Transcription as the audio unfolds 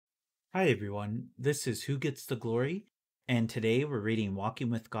Hi, everyone. This is Who Gets the Glory, and today we're reading Walking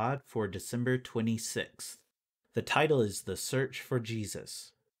with God for December 26th. The title is The Search for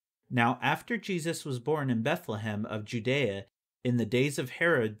Jesus. Now, after Jesus was born in Bethlehem of Judea in the days of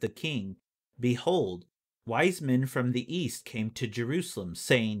Herod the king, behold, wise men from the east came to Jerusalem,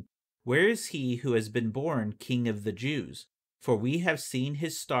 saying, "Where is he who has been born King of the Jews? For we have seen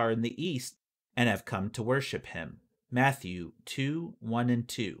his star in the east and have come to worship him." Matthew 2:1 and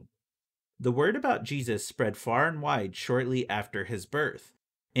 2. The word about Jesus spread far and wide shortly after his birth.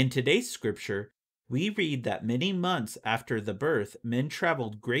 In today's scripture, we read that many months after the birth, men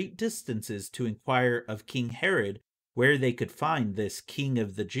traveled great distances to inquire of King Herod where they could find this King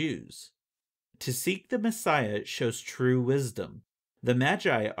of the Jews. To seek the Messiah shows true wisdom. The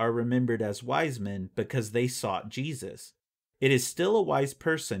Magi are remembered as wise men because they sought Jesus. It is still a wise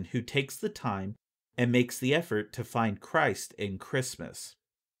person who takes the time and makes the effort to find Christ in Christmas.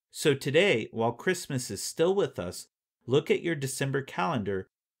 So today, while Christmas is still with us, look at your December calendar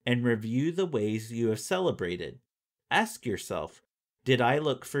and review the ways you have celebrated. Ask yourself, did I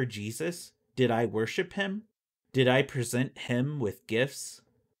look for Jesus? Did I worship him? Did I present him with gifts?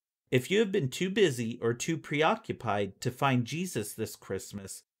 If you have been too busy or too preoccupied to find Jesus this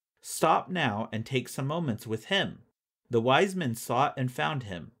Christmas, stop now and take some moments with him. The wise men sought and found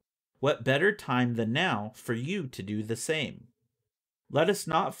him. What better time than now for you to do the same? Let us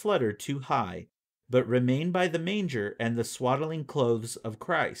not flutter too high, but remain by the manger and the swaddling clothes of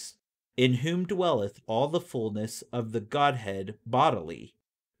Christ, in whom dwelleth all the fullness of the Godhead bodily.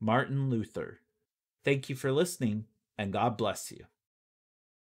 Martin Luther. Thank you for listening, and God bless you.